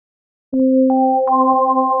Hey,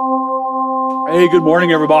 good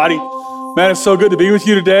morning, everybody. Man, it's so good to be with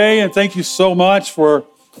you today, and thank you so much for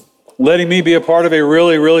letting me be a part of a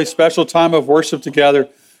really, really special time of worship together.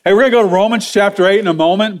 Hey, we're going to go to Romans chapter 8 in a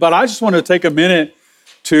moment, but I just want to take a minute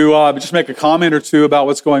to just make a comment or two about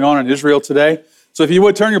what's going on in Israel today. So if you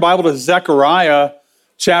would turn your Bible to Zechariah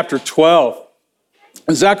chapter 12.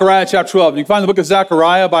 Zechariah chapter 12. You can find the book of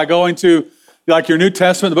Zechariah by going to your New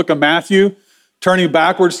Testament, the book of Matthew, turning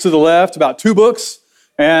backwards to the left, about 2 books.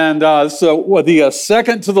 And so the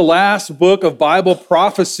second to the last book of Bible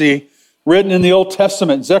prophecy written in the Old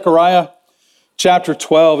Testament, Zechariah chapter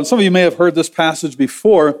 12. And some of you may have heard this passage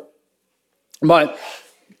before, but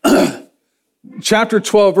chapter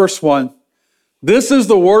 12, verse 1, this is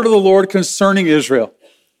the word of the Lord concerning Israel.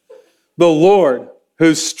 The Lord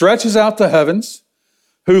who stretches out the heavens,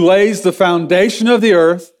 who lays the foundation of the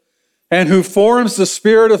earth, and who forms the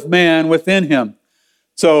spirit of man within him.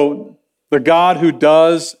 So the God who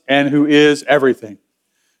does and who is everything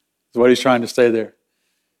is what he's trying to say there.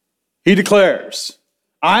 He declares,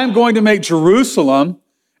 I am going to make Jerusalem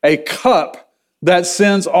a cup that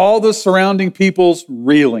sends all the surrounding peoples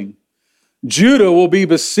reeling. Judah will be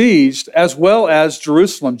besieged as well as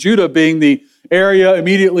Jerusalem, Judah being the area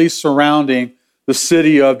immediately surrounding the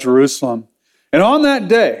city of Jerusalem. And on that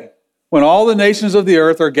day, when all the nations of the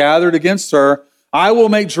earth are gathered against her, I will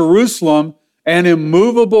make Jerusalem an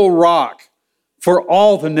immovable rock for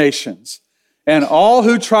all the nations, and all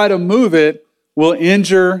who try to move it will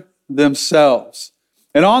injure themselves.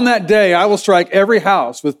 And on that day, I will strike every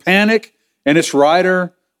house with panic and its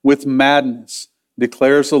rider with madness,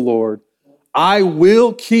 declares the Lord. I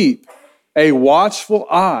will keep a watchful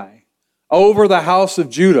eye over the house of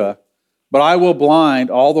Judah, but I will blind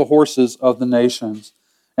all the horses of the nations.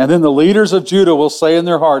 And then the leaders of Judah will say in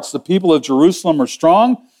their hearts, the people of Jerusalem are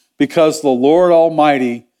strong, because the Lord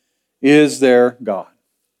Almighty is their God.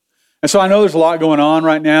 And so I know there's a lot going on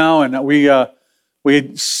right now, and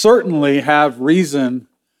we certainly have reason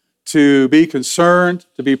to be concerned,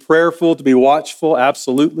 to be prayerful, to be watchful,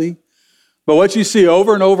 absolutely. But what you see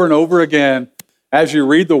over and over and over again as you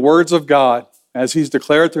read the words of God, as he's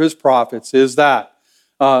declared through his prophets, is that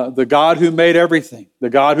the God who made everything, the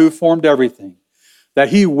God who formed everything, that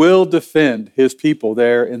he will defend his people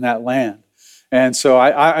there in that land. And so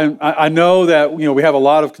I know that we have a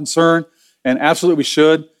lot of concern, and absolutely we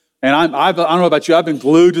should. And I don't know about you, I've been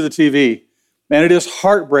glued to the TV, and it is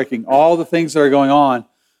heartbreaking, all the things that are going on.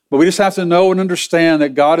 But we just have to know and understand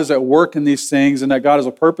that God is at work in these things, and that God has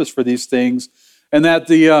a purpose for these things, and that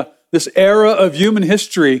this era of human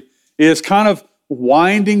history is kind of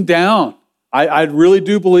winding down. I really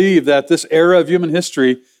do believe that this era of human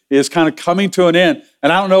history is kind of coming to an end.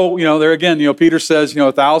 And I don't know, there again, Peter says,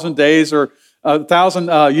 1,000 days or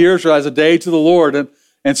 1,000 years are as a day to the Lord.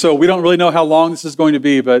 And so we don't really know how long this is going to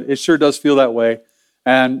be, but it sure does feel that way.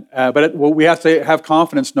 And we have to have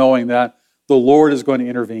confidence knowing that the Lord is going to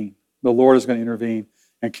intervene. The Lord is going to intervene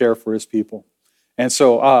and care for his people. And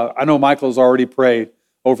so I know Michael has already prayed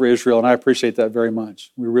over Israel, and I appreciate that very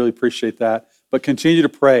much. We really appreciate that. But continue to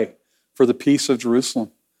pray for the peace of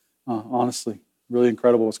Jerusalem. Honestly, really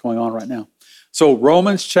incredible what's going on right now. So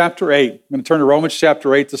Romans chapter 8. I'm going to turn to Romans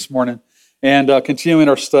chapter 8 this morning and continuing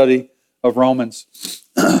our study of Romans.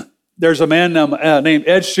 There's a man named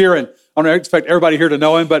Ed Sheeran. I don't expect everybody here to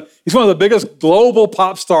know him, but he's one of the biggest global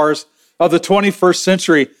pop stars of the 21st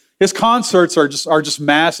century. His concerts are just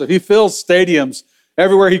massive. He fills stadiums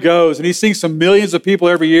everywhere he goes, and he sings to millions of people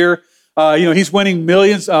every year. He's winning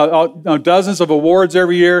millions, dozens of awards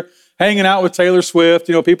every year, hanging out with Taylor Swift,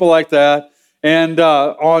 people like that. And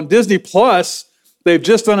on Disney Plus, they've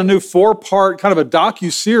just done a new 4-part kind of a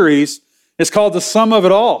docu-series. It's called The Sum of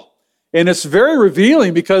It All. And it's very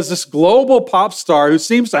revealing because this global pop star who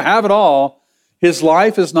seems to have it all, his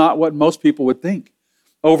life is not what most people would think.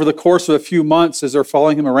 Over the course of a few months, as they're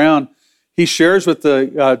following him around, he shares with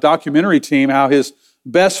the documentary team how his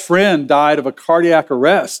best friend died of a cardiac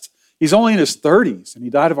arrest. He's only in his 30s, and he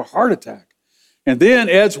died of a heart attack. And then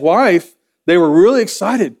Ed's wife, they were really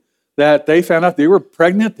excited that they found out they were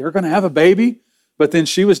pregnant, they were going to have a baby, but then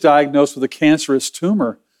she was diagnosed with a cancerous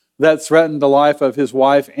tumor that threatened the life of his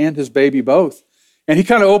wife and his baby both. And he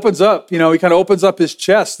kind of opens up, his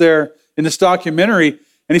chest there in this documentary,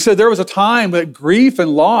 and he said there was a time that grief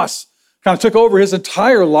and loss kind of took over his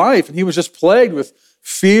entire life, and he was just plagued with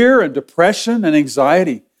fear and depression and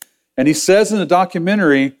anxiety. And he says in the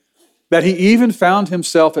documentary that he even found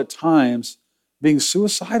himself at times being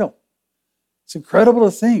suicidal. It's incredible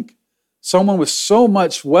to think someone with so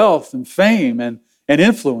much wealth and fame and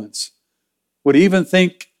influence would even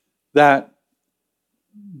think that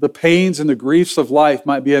the pains and the griefs of life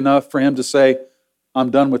might be enough for him to say, I'm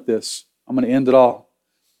done with this. I'm going to end it all.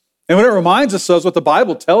 And what it reminds us of is what the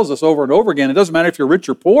Bible tells us over and over again. It doesn't matter if you're rich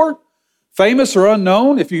or poor, famous or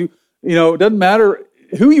unknown. If it doesn't matter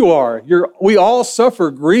who you are. We all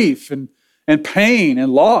suffer grief and pain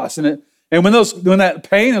and loss. And when that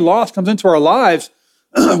pain and loss comes into our lives,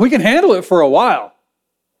 we can handle it for a while.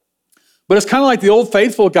 But it's kind of like the old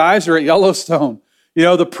faithful guys are at Yellowstone.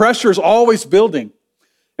 The pressure is always building.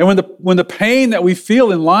 And when the pain that we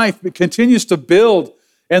feel in life continues to build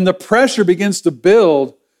and the pressure begins to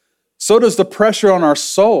build, so does the pressure on our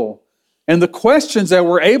soul. And the questions that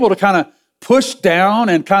we're able to kind of push down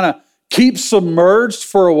and kind of keep submerged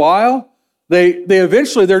for a while, they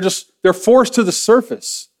eventually, they're forced to the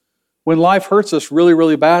surface when life hurts us really,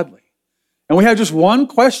 really badly. And we have just one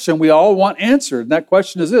question we all want answered, and that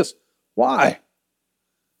question is this: why?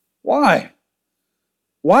 Why?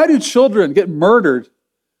 Why do children get murdered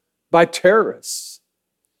by terrorists?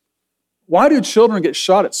 Why do children get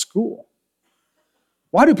shot at school?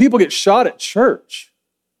 Why do people get shot at church?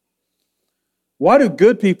 Why do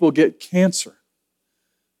good people get cancer?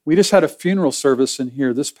 We just had a funeral service in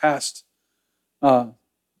here this past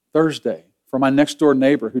Thursday for my next door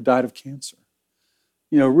neighbor who died of cancer.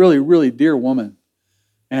 Really, really dear woman.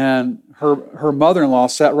 And her mother-in-law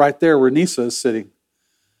sat right there where Nisa is sitting.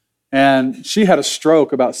 And she had a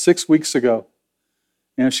stroke about 6 weeks ago.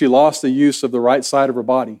 And she lost the use of the right side of her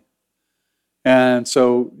body. And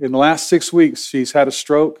so in the last 6 weeks, she's had a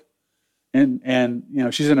stroke. And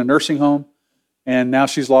she's in a nursing home. And now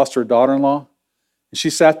she's lost her daughter-in-law. And she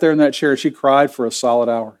sat there in that chair. She cried for a solid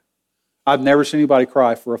hour. I've never seen anybody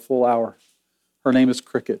cry for a full hour. Her name is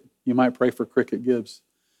Cricket. You might pray for Cricket Gibbs.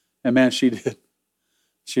 And man, she did.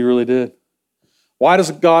 She really did. Why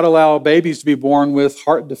does God allow babies to be born with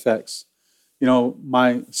heart defects?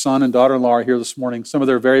 My son and daughter-in-law are here this morning. Some of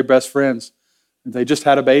their very best friends. They just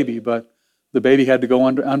had a baby, but the baby had to go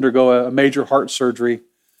undergo a major heart surgery.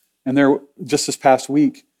 And they're just this past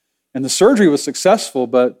week. And the surgery was successful,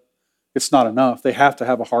 but it's not enough. They have to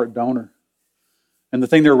have a heart donor. And the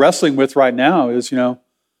thing they're wrestling with right now is,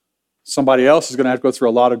 somebody else is going to have to go through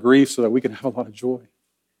a lot of grief so that we can have a lot of joy.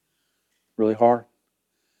 Really hard.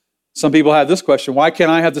 Some people have this question: why can't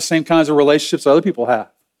I have the same kinds of relationships that other people have?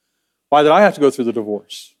 Why did I have to go through the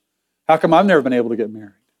divorce? How come I've never been able to get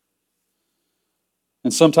married?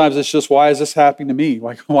 And sometimes it's just, why is this happening to me?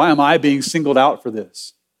 Why am I being singled out for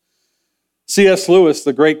this? C.S. Lewis,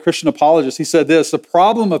 the great Christian apologist, he said this: the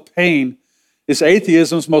problem of pain is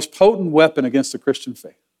atheism's most potent weapon against the Christian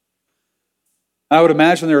faith. I would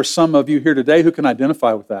imagine there are some of you here today who can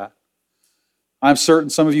identify with that. I'm certain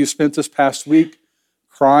some of you spent this past week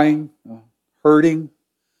crying, hurting,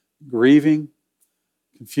 grieving,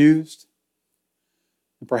 confused.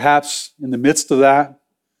 And perhaps in the midst of that,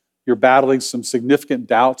 you're battling some significant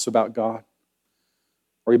doubts about God.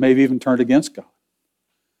 Or you may have even turned against God.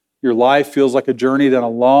 Your life feels like a journey down a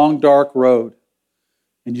long, dark road,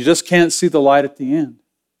 and you just can't see the light at the end.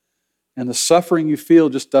 And the suffering you feel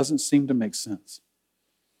just doesn't seem to make sense.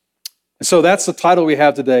 And so that's the title we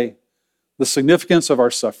have today: the significance of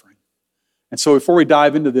our suffering. And so before we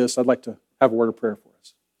dive into this, I'd like to have a word of prayer for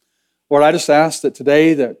us. Lord, I just ask that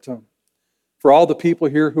today that for all the people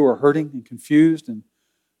here who are hurting and confused and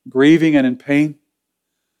grieving and in pain,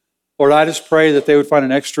 Lord, I just pray that they would find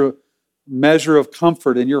an extra measure of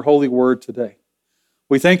comfort in your holy word today.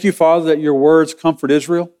 We thank you, Father, that your words comfort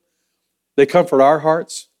Israel. They comfort our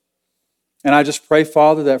hearts. And I just pray,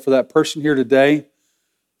 Father, that for that person here today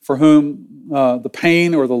for whom the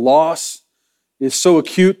pain or the loss is so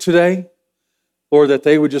acute today, Lord, that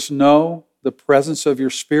they would just know the presence of your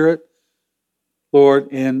Spirit, Lord,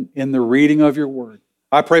 in the reading of your word.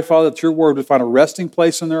 I pray, Father, that your word would find a resting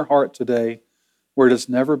place in their heart today where it has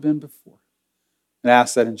never been before. And I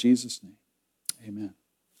ask that in Jesus' name. Amen.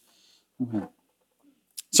 Amen.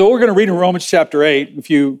 So we're going to read in Romans chapter 8.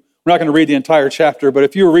 We're not going to read the entire chapter, but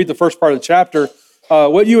if you read the first part of the chapter,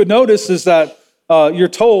 what you would notice is that you're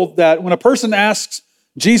told that when a person asks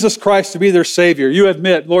Jesus Christ to be their Savior, you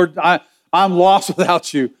admit, Lord, I'm lost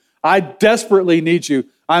without you. I desperately need you.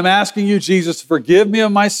 I'm asking you, Jesus, to forgive me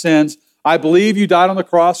of my sins. I believe you died on the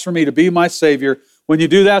cross for me to be my Savior. When you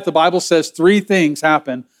do that, the Bible says 3 things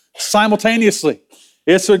happen simultaneously.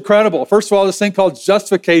 It's incredible. First of all, this thing called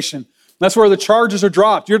justification. That's where the charges are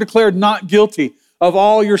dropped. You're declared not guilty of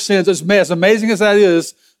all your sins. As amazing as that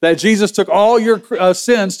is, that Jesus took all your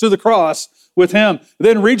sins to the cross with him.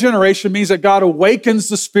 Then regeneration means that God awakens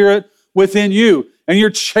the Spirit within you, and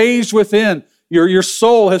you're changed within. Your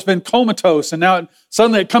soul has been comatose, and now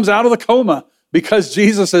suddenly it comes out of the coma because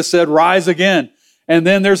Jesus has said, rise again. And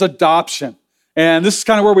then there's adoption. And this is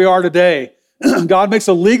kind of where we are today. God makes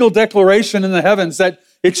a legal declaration in the heavens that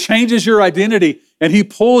it changes your identity, and he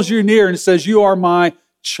pulls you near and says, you are my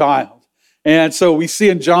child. And so we see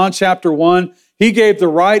in John chapter 1, he gave the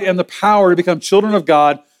right and the power to become children of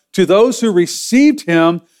God to those who received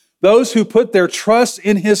him, those who put their trust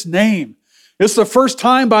in his name. This is the first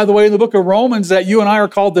time, by the way, in the book of Romans that you and I are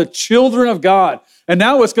called the children of God. And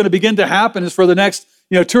now what's going to begin to happen is for the next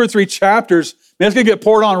 2 or 3 chapters, it's going to get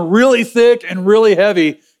poured on really thick and really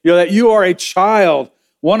heavy, that you are a child,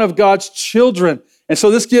 one of God's children. And so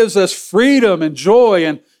this gives us freedom and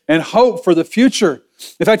joy and hope for the future.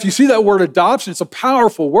 In fact, you see that word adoption, it's a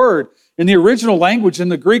powerful word. In the original language, in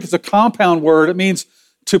the Greek, it's a compound word. It means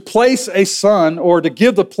to place a son or to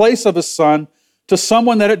give the place of a son to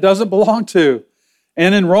someone that it doesn't belong to.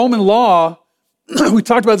 And in Roman law, we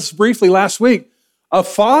talked about this briefly last week, a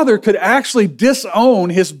father could actually disown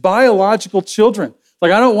his biological children.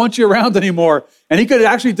 Like, I don't want you around anymore. And he could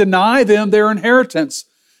actually deny them their inheritance.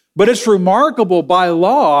 But it's remarkable by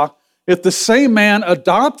law, if the same man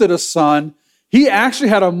adopted a son, he actually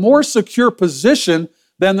had a more secure position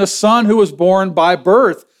than the son who was born by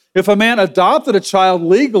birth. If a man adopted a child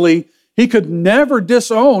legally, he could never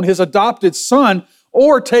disown his adopted son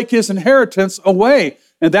or take his inheritance away.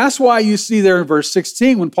 And that's why you see there in verse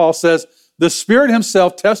 16 when Paul says, the Spirit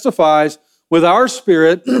himself testifies with our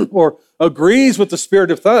spirit or agrees with the Spirit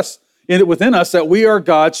within us that we are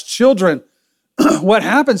God's children. What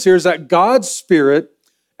happens here is that God's Spirit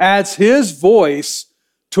adds his voice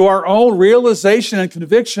to our own realization and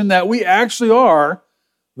conviction that we actually are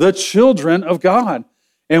the children of God.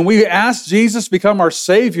 And we ask Jesus to become our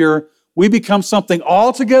Savior, we become something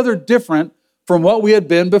altogether different from what we had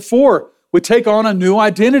been before. We take on a new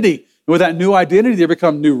identity. And with that new identity, there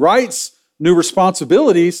become new rights, new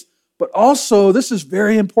responsibilities, but also, this is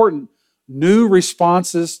very important, new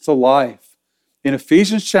responses to life. In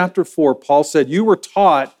Ephesians chapter 4, Paul said, you were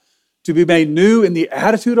taught to be made new in the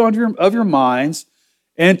attitude of your minds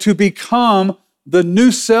and to become the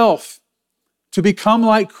new self, to become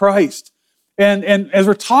like Christ. And as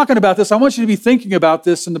we're talking about this, I want you to be thinking about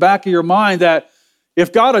this in the back of your mind that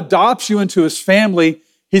if God adopts you into his family,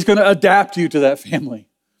 he's going to adapt you to that family.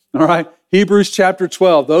 All right? Hebrews chapter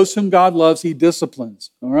 12, those whom God loves, he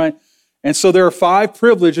disciplines. All right? And so there are 5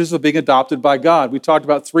 privileges of being adopted by God. We talked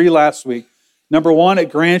about 3 last week. Number 1,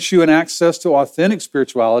 it grants you an access to authentic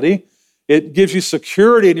spirituality. It gives you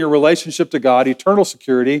security in your relationship to God, eternal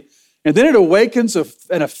security. And then it awakens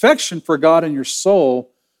an affection for God in your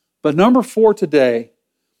soul. But number 4 today,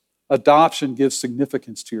 adoption gives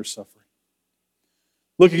significance to your suffering.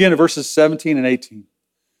 Look again at verses 17 and 18.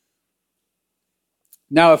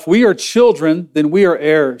 Now, if we are children, then we are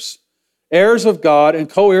heirs, heirs of God and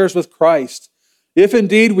co-heirs with Christ. If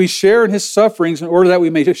indeed we share in his sufferings in order that we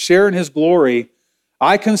may share in his glory,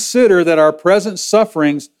 I consider that our present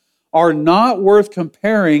sufferings are not worth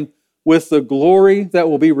comparing with the glory that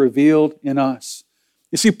will be revealed in us.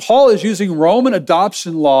 You see, Paul is using Roman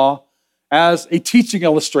adoption law as a teaching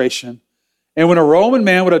illustration. And when a Roman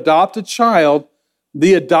man would adopt a child,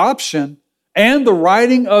 the adoption and the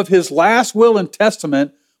writing of his last will and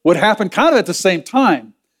testament would happen kind of at the same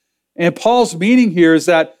time. And Paul's meaning here is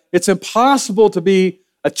that it's impossible to be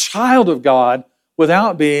a child of God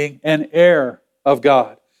without being an heir of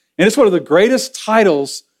God. And it's one of the greatest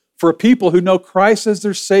titles for people who know Christ as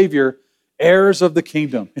their Savior, heirs of the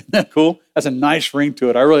kingdom. Isn't that cool? That's a nice ring to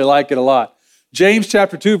it. I really like it a lot. James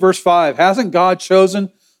chapter 2, verse 5, hasn't God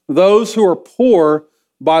chosen those who are poor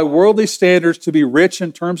by worldly standards to be rich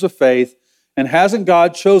in terms of faith? And hasn't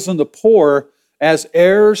God chosen the poor as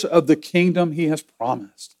heirs of the kingdom he has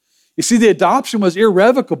promised? You see, the adoption was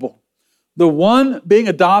irrevocable. The one being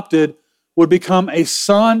adopted would become a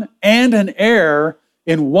son and an heir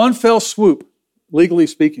in one fell swoop, legally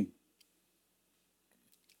speaking.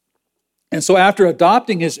 And so after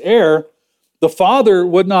adopting his heir, the father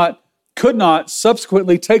could not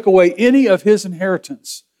subsequently take away any of his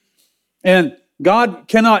inheritance. And God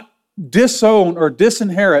cannot disown or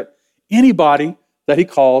disinherit anybody that he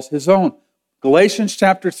calls his own. Galatians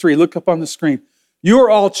chapter 3, look up on the screen. You are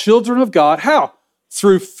all children of God. How?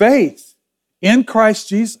 Through faith in Christ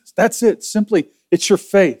Jesus. That's it. Simply, it's your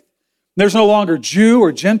faith. There's no longer Jew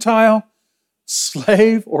or Gentile,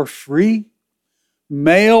 slave or free,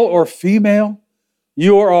 male or female.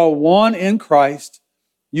 You are all one in Christ.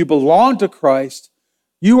 You belong to Christ.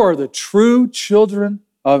 You are the true children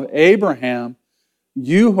of Abraham.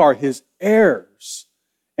 You are his heirs.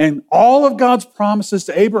 And all of God's promises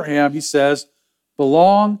to Abraham, he says,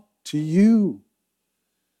 belong to you.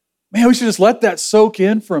 Man, we should just let that soak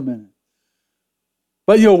in for a minute.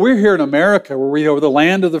 But, we're here in America where we're the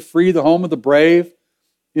land of the free, the home of the brave,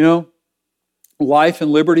 life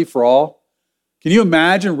and liberty for all. Can you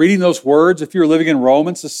imagine reading those words if you were living in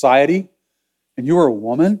Roman society and you were a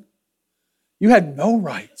woman? You had no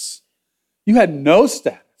rights. You had no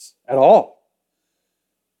status at all.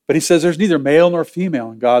 But he says there's neither male nor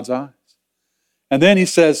female in God's eyes. And then he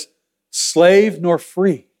says, slave nor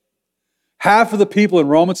free. Half of the people in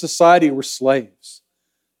Roman society were slaves.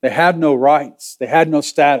 They had no rights. They had no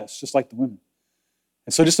status, just like the women.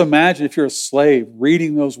 And so just imagine if you're a slave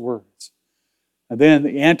reading those words. And then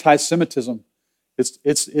the anti-Semitism,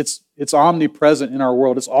 it's omnipresent in our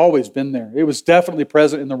world. It's always been there. It was definitely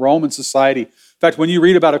present in the Roman society. In fact, when you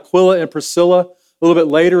read about Aquila and Priscilla a little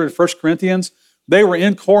bit later in 1 Corinthians, they were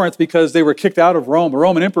in Corinth because they were kicked out of Rome. The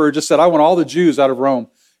Roman emperor just said, I want all the Jews out of Rome.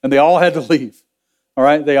 And they all had to leave. All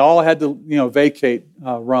right? They all had to, vacate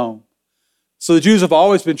Rome. So the Jews have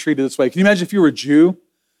always been treated this way. Can you imagine if you were a Jew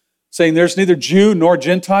saying there's neither Jew nor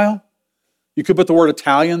Gentile? You could put the word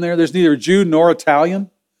Italian there. There's neither Jew nor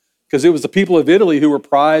Italian, because it was the people of Italy who were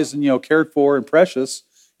prized and cared for and precious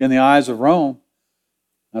in the eyes of Rome.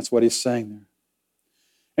 That's what he's saying there.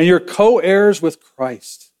 And you're co-heirs with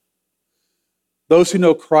Christ. Those who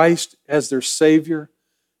know Christ as their Savior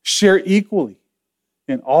share equally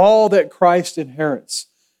in all that Christ inherits.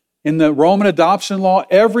 In the Roman adoption law,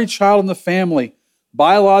 every child in the family,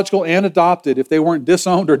 biological and adopted, if they weren't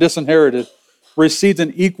disowned or disinherited, received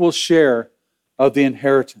an equal share of the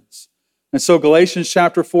inheritance. And so Galatians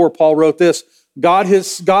chapter 4, Paul wrote this, God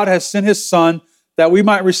has sent his Son that we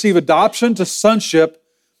might receive adoption to sonship,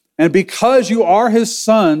 and because you are his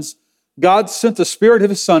sons, God sent the Spirit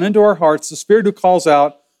of his Son into our hearts, the Spirit who calls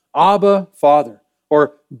out, Abba, Father,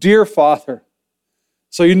 or Dear Father.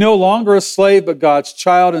 So you're no longer a slave, but God's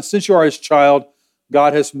child. And since you are his child,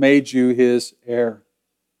 God has made you his heir.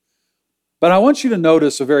 But I want you to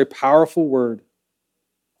notice a very powerful word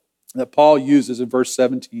that Paul uses in verse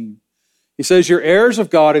 17. He says, you're heirs of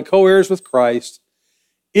God and co-heirs with Christ,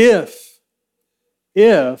 if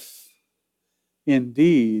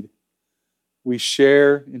indeed we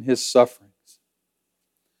share in his sufferings.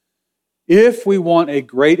 If we want a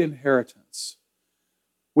great inheritance,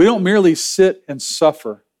 we don't merely sit and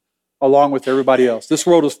suffer along with everybody else. This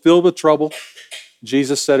world is filled with trouble.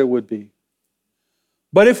 Jesus said it would be.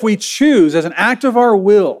 But if we choose, as an act of our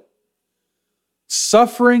will,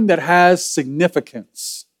 suffering that has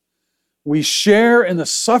significance, we share in the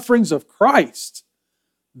sufferings of Christ,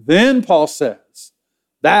 then Paul says,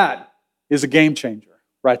 that is a game changer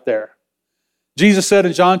right there. Jesus said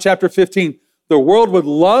in John chapter 15, the world would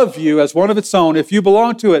love you as one of its own if you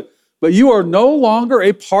belong to it, but you are no longer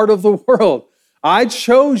a part of the world. I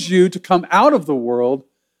chose you to come out of the world,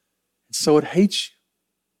 and so it hates you.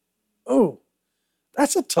 Oh,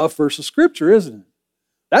 that's a tough verse of Scripture, isn't it?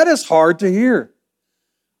 That is hard to hear.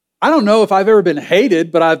 I don't know if I've ever been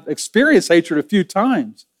hated, but I've experienced hatred a few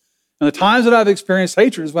times. And the times that I've experienced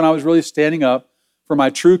hatred is when I was really standing up for my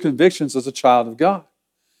true convictions as a child of God.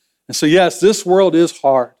 And so yes, this world is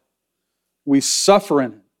hard. We suffer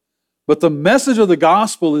in it. But the message of the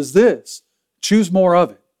gospel is this: choose more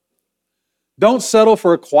of it. Don't settle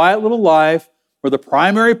for a quiet little life where the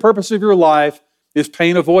primary purpose of your life is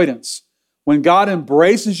pain avoidance. When God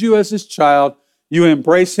embraces you as his child, you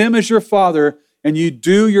embrace him as your father, and you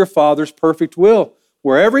do your father's perfect will.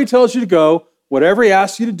 Wherever he tells you to go, whatever he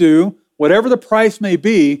asks you to do, whatever the price may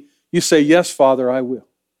be, you say, yes, Father, I will.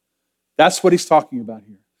 That's what he's talking about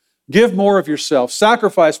here. Give more of yourself.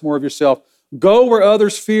 Sacrifice more of yourself. Go where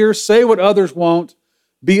others fear. Say what others won't.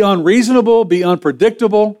 Be unreasonable. Be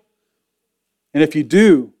unpredictable. And if you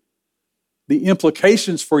do, the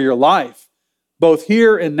implications for your life, both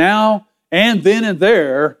here and now and then and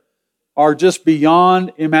there, are just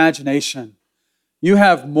beyond imagination. You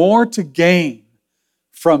have more to gain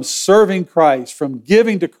from serving Christ, from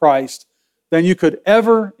giving to Christ, than you could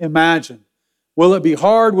ever imagine. Will it be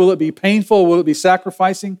hard? Will it be painful? Will it be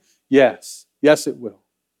sacrificing? Yes. Yes, it will.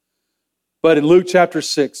 But in Luke chapter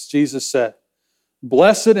 6, Jesus said,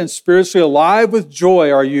 blessed and spiritually alive with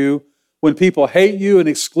joy are you when people hate you and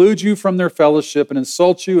exclude you from their fellowship and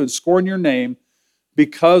insult you and scorn your name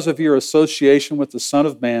because of your association with the Son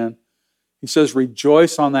of Man. He says,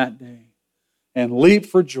 rejoice on that day and leap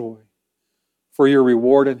for joy, for your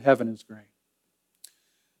reward in heaven is great.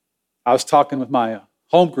 I was talking with my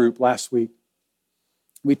home group last week.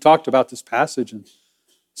 We talked about this passage and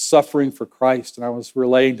suffering for Christ, and I was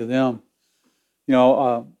relaying to them,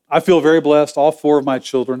 I feel very blessed. All 4 of my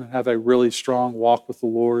children have a really strong walk with the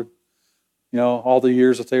Lord. All the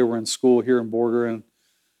years that they were in school here in Borger.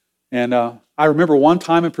 And I remember one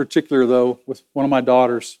time in particular, though, with one of my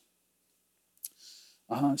daughters.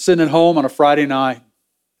 sitting at home on a Friday night.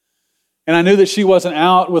 And I knew that she wasn't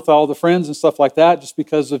out with all the friends and stuff like that just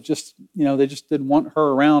because of they just didn't want her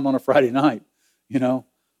around on a Friday night,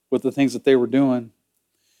 with the things that they were doing.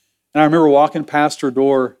 And I remember walking past her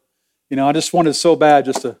door. I just wanted so bad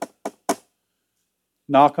just to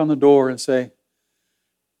knock on the door and say,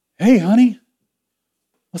 "Hey, honey,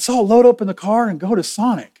 let's all load up in the car and go to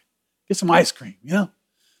Sonic, get some ice cream."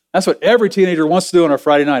 That's what every teenager wants to do on a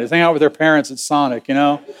Friday night, is hang out with their parents at Sonic.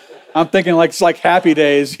 I'm thinking it's like Happy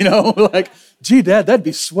Days, like, gee, Dad, that'd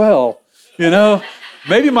be swell.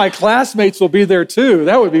 Maybe my classmates will be there too.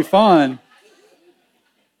 That would be fun.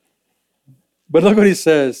 But look what he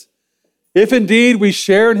says. If indeed we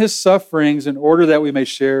share in his sufferings in order that we may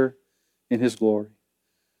share in his glory.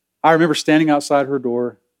 I remember standing outside her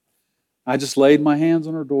door. I just laid my hands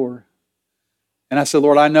on her door. And I said,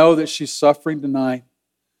 Lord, I know that she's suffering tonight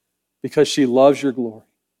because she loves your glory.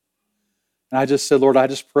 And I just said, Lord, I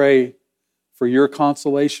just pray for your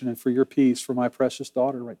consolation and for your peace for my precious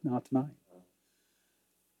daughter right now tonight.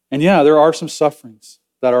 And yeah, there are some sufferings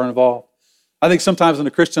that are involved. I think sometimes in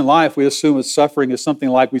the Christian life, we assume that suffering is something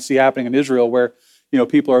like we see happening in Israel where,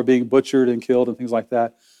 people are being butchered and killed and things like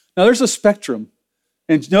that. Now, there's a spectrum.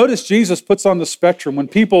 And notice Jesus puts on the spectrum when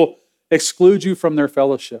people exclude you from their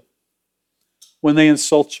fellowship, when they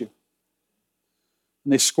insult you,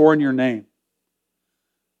 when they scorn your name.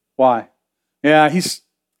 Why? Yeah,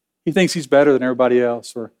 he thinks he's better than everybody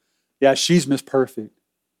else. Or, yeah, she's Miss Perfect.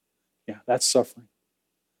 Yeah, that's suffering.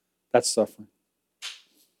 That's suffering.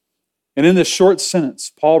 And in this short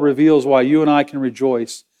sentence, Paul reveals why you and I can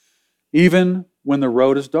rejoice even when the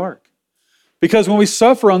road is dark. Because when we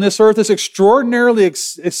suffer on this earth, it's extraordinarily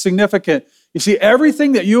significant. You see,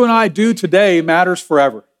 everything that you and I do today matters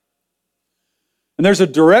forever. And there's a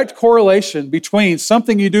direct correlation between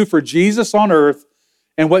something you do for Jesus on earth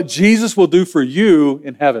and what Jesus will do for you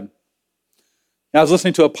in heaven. Now, I was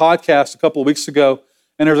listening to a podcast a couple of weeks ago,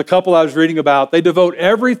 and there's a couple I was reading about. They devote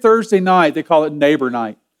every Thursday night, they call it neighbor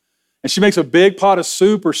night. And she makes a big pot of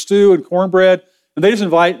soup or stew and cornbread, and they just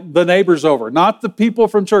invite the neighbors over. Not the people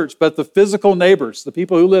from church, but the physical neighbors, the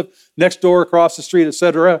people who live next door, across the street,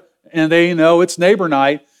 etc. And they know it's neighbor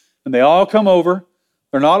night, and they all come over.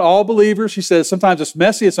 They're not all believers. She says sometimes it's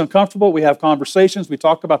messy, it's uncomfortable. We have conversations. We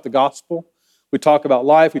talk about the gospel. We talk about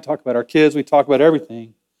life. We talk about our kids. We talk about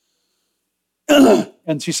everything.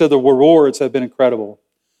 And she said the rewards have been incredible.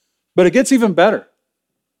 But it gets even better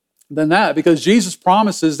than that, because Jesus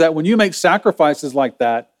promises that when you make sacrifices like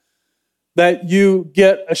that you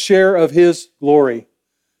get a share of his glory,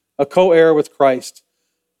 a co-heir with Christ.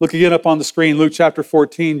 Look again up on the screen, Luke chapter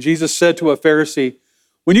 14. Jesus said to a Pharisee,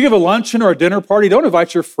 when you give a luncheon or a dinner party, don't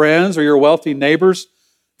invite your friends or your wealthy neighbors,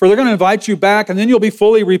 for they're going to invite you back and then you'll be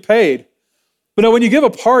fully repaid. But no, when you give a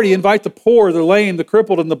party, invite the poor, the lame, the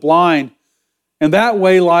crippled, and the blind, and that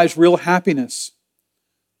way lies real happiness.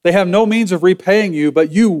 They have no means of repaying you,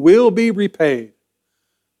 but you will be repaid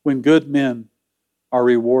when good men are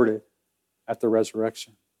rewarded at the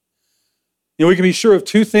resurrection. We can be sure of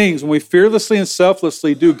two things when we fearlessly and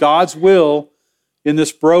selflessly do God's will in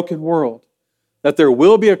this broken world, that there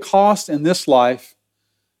will be a cost in this life,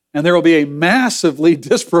 and there will be a massively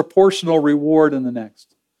disproportional reward in the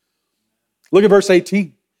next. Look at verse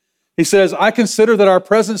 18. He says, I consider that our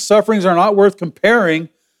present sufferings are not worth comparing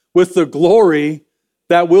with the glory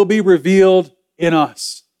that will be revealed in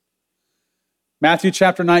us. Matthew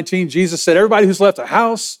chapter 19, Jesus said, everybody who's left a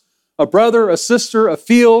house, a brother, a sister, a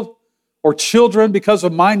field, or children because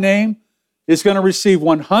of my name is going to receive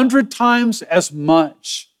 100 times as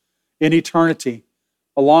much in eternity,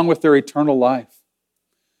 along with their eternal life.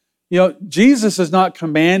 Jesus is not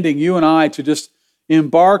commanding you and I to just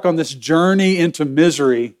embark on this journey into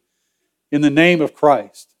misery in the name of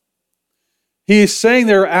Christ. He is saying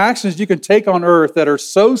there are actions you can take on earth that are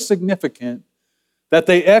so significant that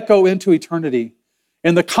they echo into eternity.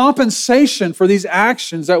 And the compensation for these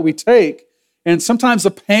actions that we take, and sometimes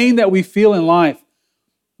the pain that we feel in life,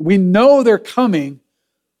 we know they're coming,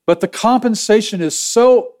 but the compensation is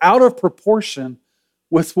so out of proportion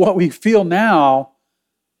with what we feel now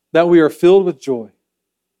that we are filled with joy.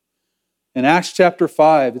 In Acts chapter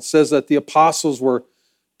 5, it says that the apostles were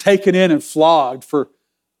taken in and flogged for,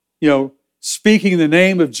 speaking in the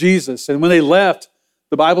name of Jesus. And when they left,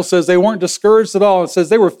 the Bible says they weren't discouraged at all. It says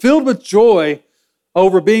they were filled with joy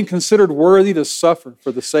over being considered worthy to suffer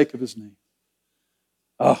for the sake of his name.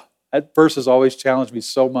 Oh, that verse has always challenged me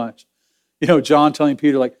so much. John telling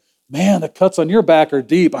Peter, man, the cuts on your back are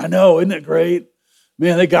deep. I know, isn't it great?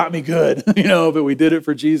 Man, they got me good, but we did it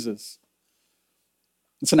for Jesus.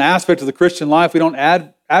 It's an aspect of the Christian life we don't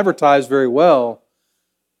advertise very well,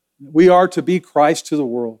 We are to be Christ to the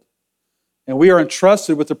world. And we are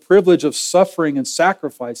entrusted with the privilege of suffering and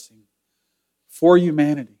sacrificing for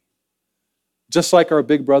humanity, just like our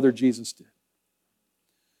big brother Jesus did.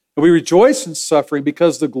 And we rejoice in suffering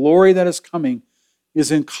because the glory that is coming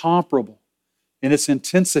is incomparable in its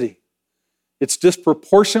intensity. It's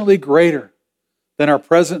disproportionately greater than our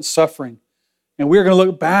present suffering. And we're going to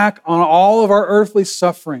look back on all of our earthly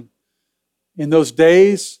suffering in those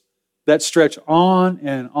days that stretch on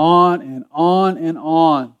and on and on and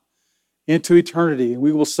on into eternity. And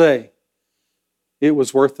we will say, it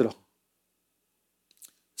was worth it all.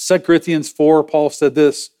 2 Corinthians 4, Paul said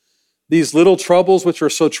this, these little troubles which are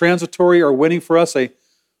so transitory are winning for us a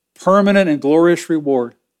permanent and glorious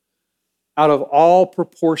reward out of all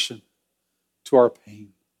proportion to our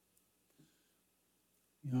pain.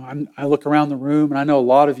 You know, I look around the room and I know a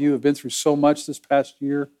lot of you have been through so much this past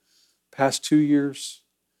year, past 2 years.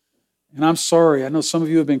 And I'm sorry, I know some of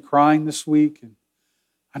you have been crying this week, and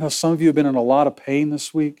I know some of you have been in a lot of pain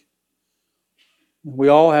this week. And we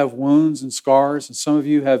all have wounds and scars, and some of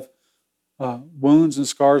you have wounds and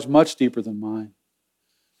scars much deeper than mine.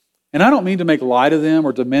 And I don't mean to make light of them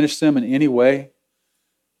or diminish them in any way.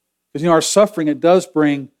 Because, our suffering, it does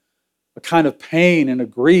bring a kind of pain and a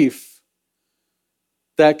grief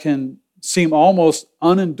that can seem almost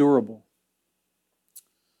unendurable.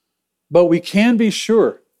 But we can be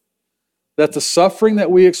sure that the suffering that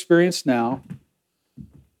we experience now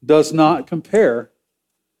does not compare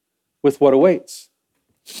with what awaits.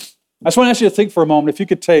 I just want to ask you to think for a moment, if you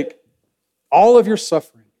could take all of your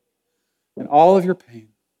suffering and all of your pain,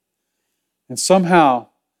 and somehow,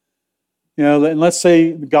 and let's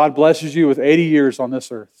say God blesses you with 80 years on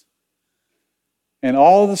this earth, and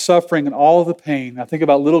all of the suffering and all of the pain. I think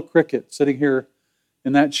about little Cricket sitting here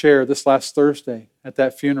in that chair this last Thursday at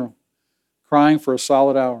that funeral, crying for a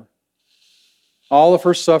solid hour. All of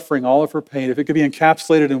her suffering, all of her pain, if it could be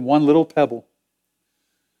encapsulated in one little pebble.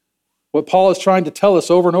 What Paul is trying to tell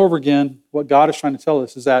us over and over again, what God is trying to tell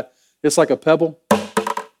us, is that it's like a pebble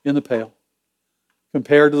in the pail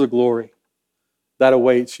compared to the glory that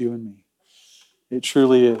awaits you and me. It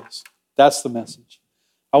truly is. That's the message.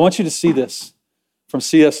 I want you to see this from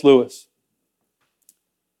C.S. Lewis.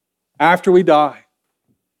 After we die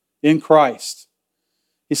in Christ,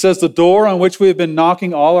 he says, the door on which we have been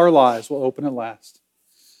knocking all our lives will open at last.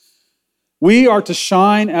 We are to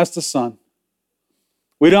shine as the sun.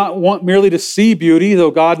 We don't want merely to see beauty, though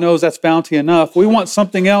God knows that's bounty enough. We want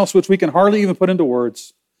something else which we can hardly even put into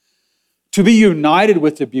words. To be united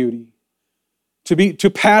with the beauty, to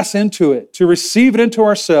pass into it, to receive it into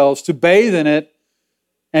ourselves, to bathe in it,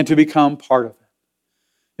 and to become part of it.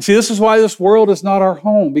 You see, this is why this world is not our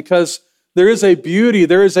home, because there is a beauty,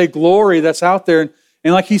 there is a glory that's out there.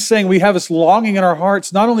 And like he's saying, we have this longing in our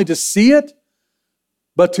hearts, not only to see it,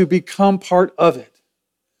 but to become part of it.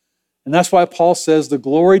 And that's why Paul says the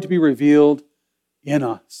glory to be revealed in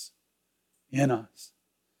us. In us.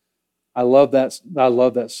 I love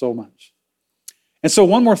that so much. And so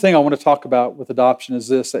one more thing I want to talk about with adoption is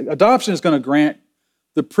this. Adoption is going to grant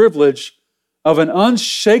the privilege of an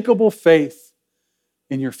unshakable faith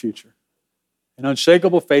in your future. An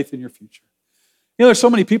unshakable faith in your future. There's so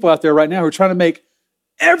many people out there right now who are trying to make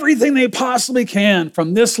everything they possibly can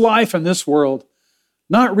from this life and this world,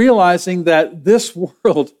 not realizing that this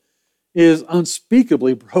world is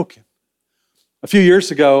unspeakably broken. A few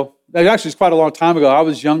years ago, actually it's quite a long time ago, I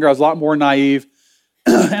was younger, I was a lot more naive,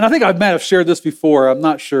 and I think I might have shared this before, I'm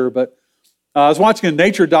not sure, but I was watching a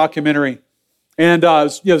nature documentary, and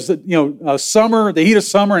it was summer, the heat of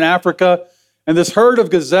summer in Africa, and this herd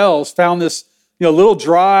of gazelles found this little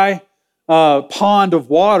dry pond of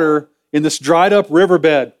water in this dried up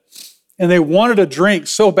riverbed, and they wanted a drink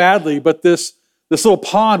so badly, but this little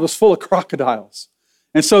pond was full of crocodiles.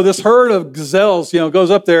 And so this herd of gazelles,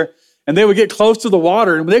 goes up there, and they would get close to the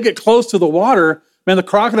water. And when they get close to the water, man, the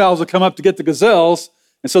crocodiles would come up to get the gazelles,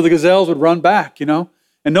 and so the gazelles would run back, and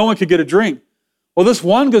no one could get a drink. Well, this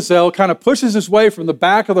one gazelle kind of pushes his way from the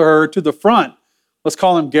back of the herd to the front. Let's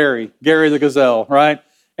call him Gary the gazelle, right?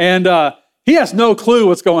 And he has no clue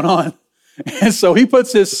what's going on. And so he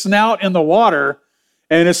puts his snout in the water,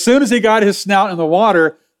 and as soon as he got his snout in the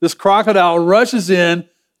water, this crocodile rushes in,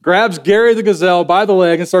 grabs Gary the gazelle by the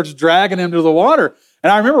leg and starts dragging him to the water.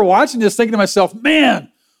 And I remember watching this thinking to myself,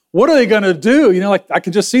 man, what are they going to do? I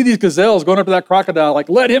could just see these gazelles going up to that crocodile, like,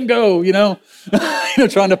 let him go,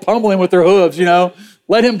 trying to pummel him with their hooves,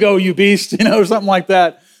 let him go, you beast, or something like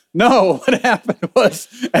that. No, what happened was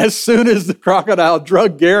as soon as the crocodile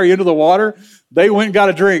dragged Gary into the water, they went and got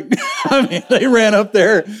a drink. They ran up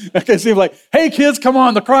there. It seemed like, hey, kids, come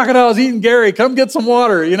on, the crocodile's eating Gary. Come get some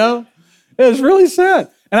water, It was really sad.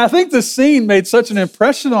 And I think the scene made such an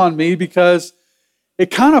impression on me because it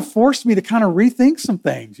kind of forced me to kind of rethink some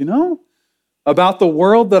things, about the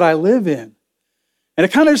world that I live in. And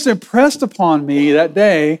it kind of just impressed upon me that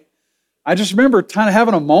day. I just remember kind of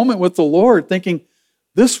having a moment with the Lord thinking,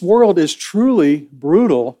 this world is truly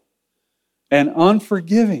brutal and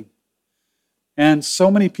unforgiving. And so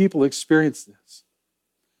many people experience this.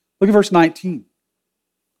 Look at verse 19.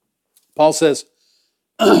 Paul says,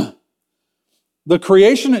 the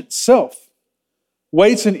creation itself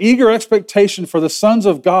waits in eager expectation for the sons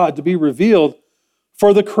of God to be revealed,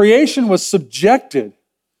 for the creation was subjected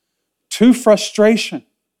to frustration,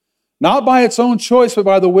 not by its own choice, but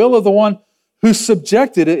by the will of the one who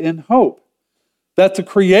subjected it, in hope that the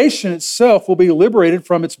creation itself will be liberated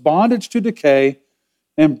from its bondage to decay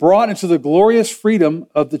and brought into the glorious freedom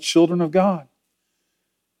of the children of God.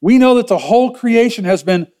 We know that the whole creation has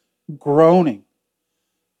been groaning,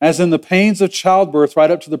 as in the pains of childbirth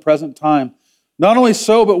right up to the present time. Not only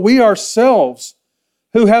so, but we ourselves,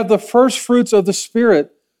 who have the first fruits of the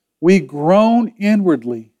Spirit, we groan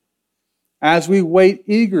inwardly as we wait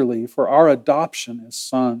eagerly for our adoption as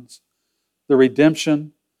sons, the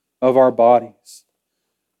redemption of our bodies.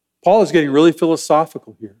 Paul is getting really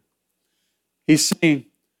philosophical here. He's saying,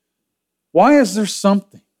 why is there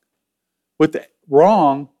something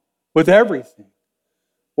wrong with everything?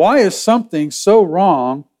 Why is something so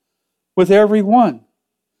wrong with everyone?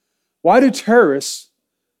 Why do terrorists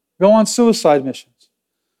go on suicide missions?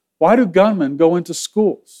 Why do gunmen go into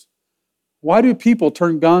schools? Why do people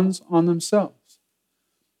turn guns on themselves?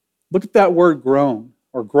 Look at that word groan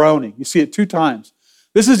or groaning. You see it 2 times.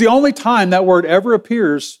 This is the only time that word ever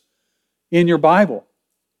appears in your Bible.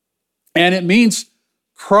 And it means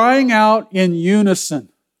crying out in unison,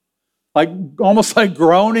 almost like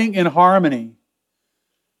groaning in harmony.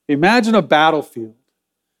 Imagine a battlefield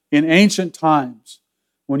in ancient times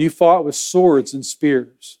when you fought with swords and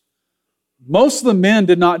spears. Most of the men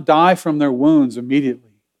did not die from their wounds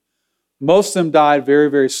immediately. Most of them died very,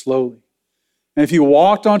 very slowly. And if you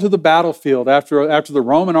walked onto the battlefield after the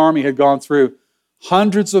Roman army had gone through,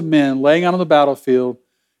 hundreds of men laying out on the battlefield,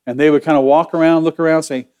 and they would kind of walk around, look around,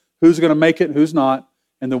 saying, who's going to make it and who's not?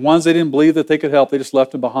 And the ones they didn't believe that they could help, they just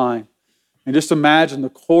left them behind. And just imagine the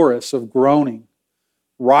chorus of groaning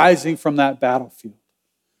rising from that battlefield.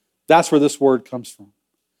 That's where this word comes from.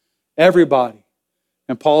 Everybody.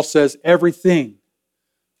 And Paul says everything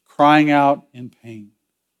crying out in pain.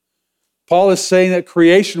 Paul is saying that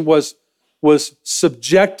creation was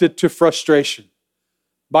subjected to frustration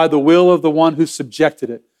by the will of the one who subjected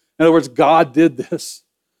it. In other words, God did this.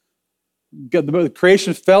 The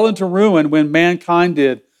creation fell into ruin when mankind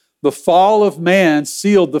did. The fall of man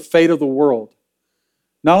sealed the fate of the world.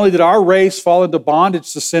 Not only did our race fall into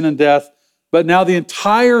bondage to sin and death, but now the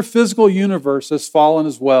entire physical universe has fallen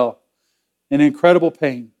as well in incredible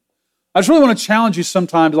pain. I just really want to challenge you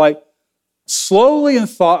sometime to slowly and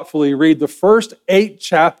thoughtfully read the first 8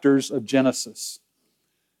 chapters of Genesis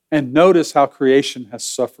and notice how creation has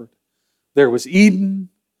suffered. There was Eden,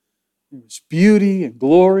 there was beauty and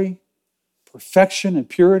glory, perfection and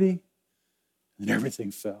purity, and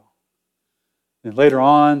everything fell. And later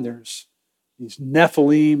on, there's these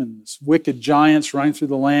Nephilim and these wicked giants running through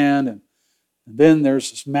the land, and then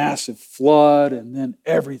there's this massive flood, and then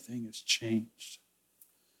everything has changed.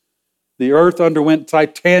 The earth underwent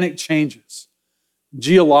titanic changes,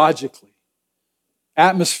 geologically,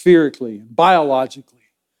 atmospherically, and biologically.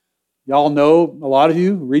 Y'all know, a lot of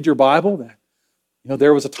you who read your Bible, that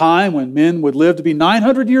there was a time when men would live to be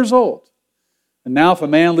 900 years old. And now if a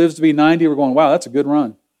man lives to be 90, we're going, wow, that's a good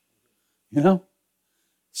run.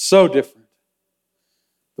 So different.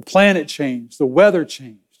 The planet changed. The weather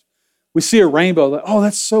changed. We see a rainbow. Oh,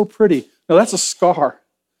 that's so pretty. No, that's a scar.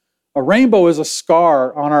 A rainbow is a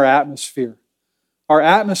scar on our atmosphere. Our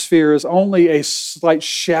atmosphere is only a slight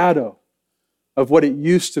shadow of what it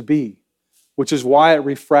used to be, which is why it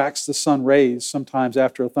refracts the sun rays sometimes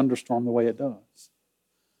after a thunderstorm the way it does.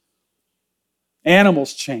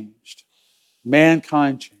 Animals changed.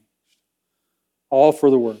 Mankind changed. All for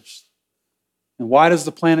the worse. And why does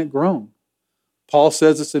the planet groan? Paul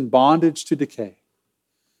says it's in bondage to decay.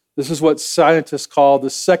 This is what scientists call the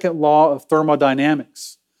second law of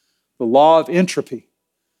thermodynamics, the law of entropy.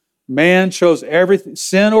 Man chose everything,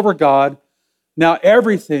 sin over God. Now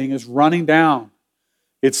everything is running down.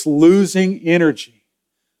 It's losing energy,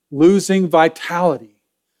 losing vitality,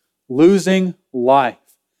 losing life.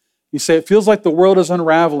 You say, it feels like the world is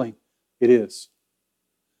unraveling. It is.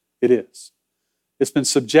 It is. It's been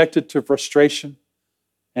subjected to frustration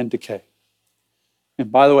and decay.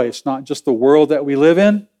 And by the way, it's not just the world that we live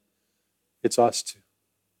in, it's us too.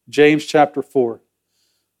 James chapter 4.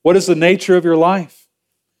 What is the nature of your life?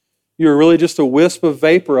 You're really just a wisp of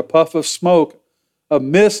vapor, a puff of smoke, a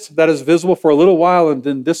mist that is visible for a little while and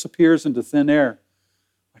then disappears into thin air.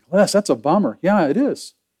 Like, Les, that's a bummer. Yeah, it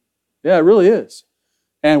is. Yeah, it really is.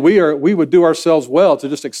 And we would do ourselves well to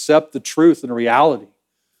just accept the truth and the reality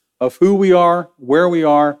of who we are, where we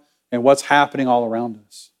are, and what's happening all around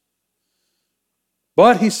us.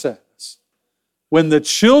 But he says, when the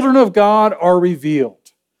children of God are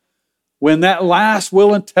revealed, when that last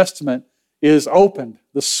will and testament is opened,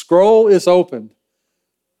 the scroll is opened,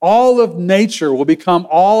 all of nature will become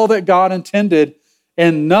all that God intended,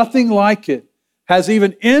 and nothing like it has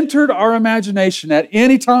even entered our imagination at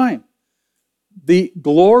any time. The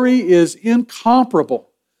glory is incomparable.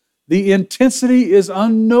 The intensity is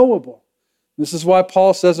unknowable. This is why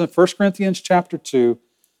Paul says in 1 Corinthians chapter 2,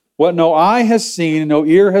 what no eye has seen, and no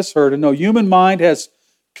ear has heard, and no human mind has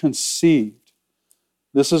conceived.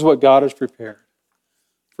 This is what God has prepared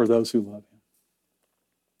for those who love Him.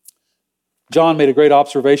 John made a great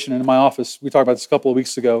observation in my office. We talked about this a couple of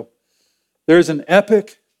weeks ago. There's an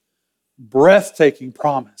epic, breathtaking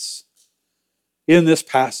promise in this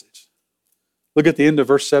passage. Look at the end of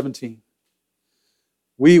verse 17.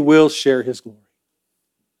 We will share His glory.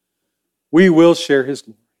 We will share His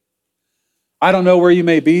glory. I don't know where you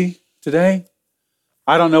may be today.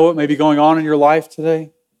 I don't know what may be going on in your life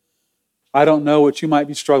today. I don't know what you might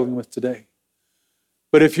be struggling with today.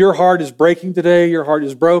 But if your heart is breaking today, your heart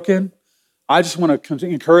is broken, I just want to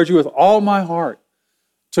encourage you with all my heart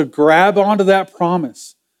to grab onto that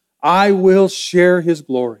promise. I will share His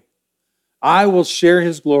glory. I will share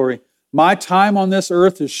His glory. My time on this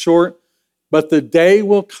earth is short, but the day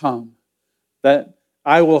will come that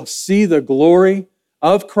I will see the glory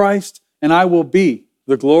of Christ, and I will be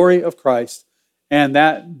the glory of Christ, and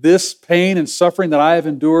that this pain and suffering that I have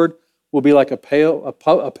endured will be like a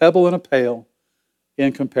pebble in a pail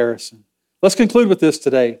in comparison. Let's conclude with this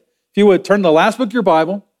today. If you would, turn to the last book of your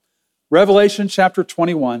Bible, Revelation chapter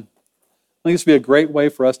 21. I think this would be a great way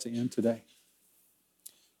for us to end today.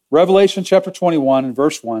 Revelation chapter 21 and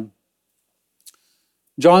verse 1.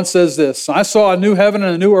 John says this, I saw a new heaven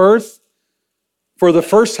and a new earth, for the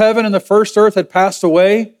first heaven and the first earth had passed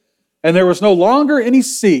away, and there was no longer any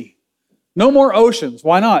sea. No more oceans.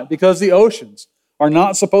 Why not? Because the oceans are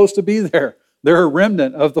not supposed to be there. They're a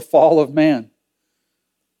remnant of the fall of man.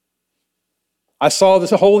 I saw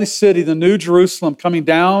this holy city, the new Jerusalem, coming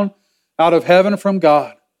down out of heaven from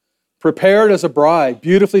God, prepared as a bride,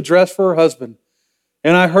 beautifully dressed for her husband.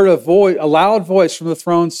 And I heard a loud voice from the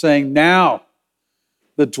throne saying, now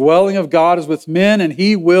the dwelling of God is with men, and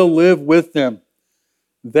He will live with them.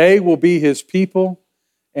 They will be His people,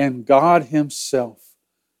 and God Himself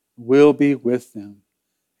will be with them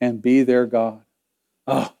and be their God.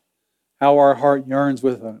 Oh, how our heart yearns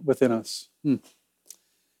within us.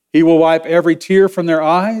 He will wipe every tear from their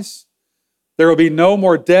eyes. There will be no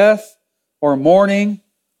more death or mourning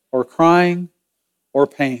or crying or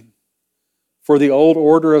pain, for the old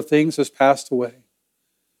order of things has passed away.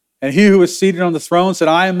 And He who is seated on the throne said,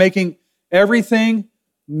 I am making everything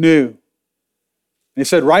new. And He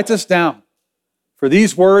said, write this down, for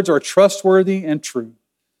these words are trustworthy and true.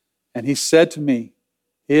 And He said to me,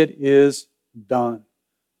 it is done.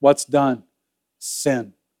 What's done?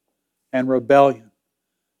 Sin and rebellion,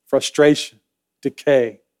 frustration,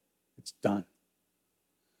 decay. It's done.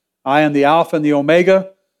 I am the Alpha and the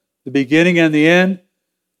Omega, the beginning and the end.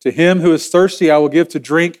 To him who is thirsty, I will give to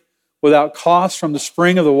drink without cost from the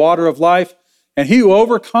spring of the water of life. And he who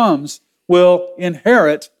overcomes will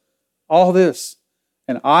inherit all this.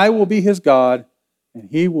 And I will be his God, and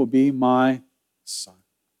he will be my son.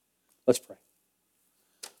 Let's pray.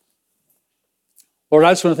 Lord,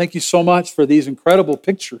 I just want to thank you so much for these incredible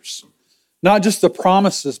pictures. Not just the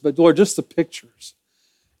promises, but Lord, just the pictures.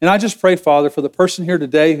 And I just pray, Father, for the person here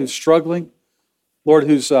today who's struggling, Lord,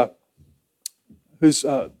 who's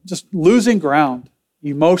just losing ground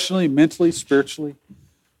emotionally, mentally, spiritually.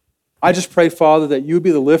 I just pray, Father, that you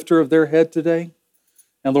be the lifter of their head today.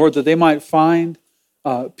 And Lord, that they might find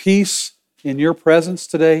peace in your presence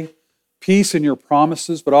today, peace in your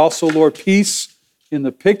promises, but also, Lord, peace in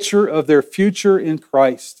the picture of their future in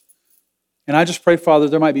Christ. And I just pray, Father,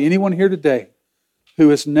 there might be anyone here today who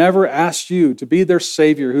has never asked you to be their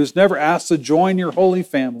Savior, who's never asked to join your holy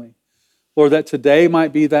family. Lord, that today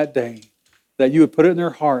might be that day that you would put it in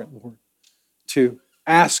their heart, Lord, to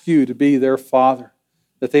ask you to be their Father,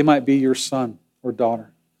 that they might be your son or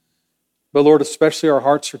daughter. But Lord, especially our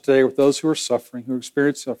hearts are today with those who are suffering, who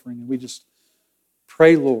experience suffering, and we just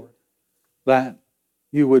pray, Lord, that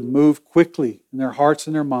you would move quickly in their hearts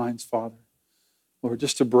and their minds, Father, Lord,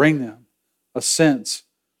 just to bring them a sense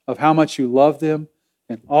of how much you love them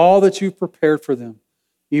and all that you've prepared for them,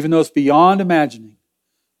 even though it's beyond imagining.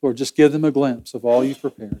 Lord, just give them a glimpse of all you've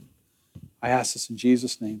prepared. I ask this in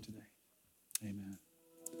Jesus' name today.